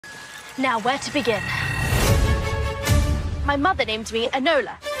Now, where to begin? My mother named me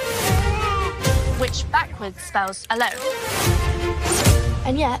Enola, which backwards spells alone.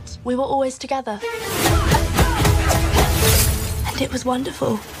 And yet, we were always together. And it was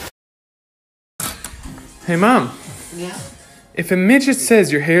wonderful. Hey, Mom. Yeah? If a midget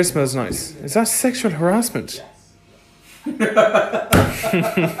says your hair smells nice, is that sexual harassment? You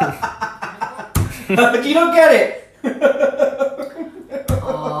don't get it!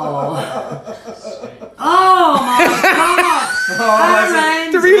 Oh my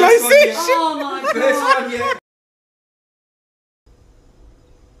god! The realization! Oh my god! Best one yet.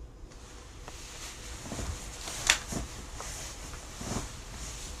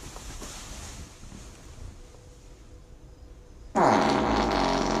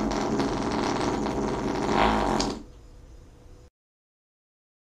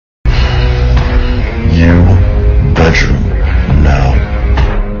 Bedroom now.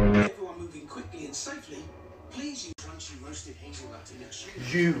 Everyone moving quickly and safely. Please use crunchy roasted hazelnut in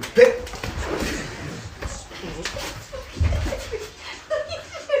exchange. You bet.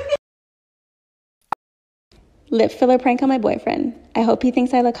 Lip filler prank on my boyfriend. I hope he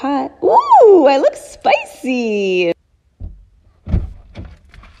thinks I look hot. Ooh, I look spicy.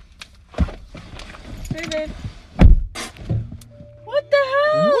 Hey, babe. What the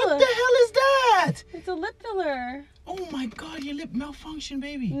hell? What the hell is that? It's a lip filler. Oh my god, your lip malfunctioned,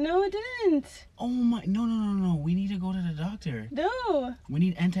 baby. No, it didn't. Oh my, no. We need to go to the doctor. No. We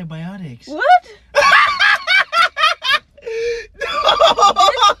need antibiotics. What? No!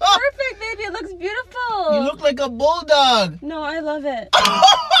 It's perfect, baby. It looks beautiful. You look like a bulldog. No, I love it.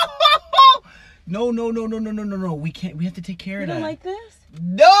 No. We can't. We have to take care You of don't that. like this?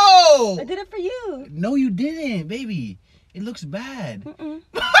 No! I did it for you. No, you didn't, baby. It looks bad. Mm-mm.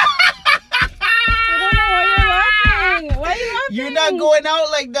 I don't know why you're laughing. Why are you laughing? You're not going out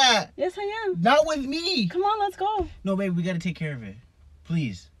like that. Yes, I am. Not with me. Come on, let's go. No, baby, we gotta take care of it.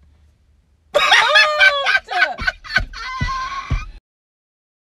 Please.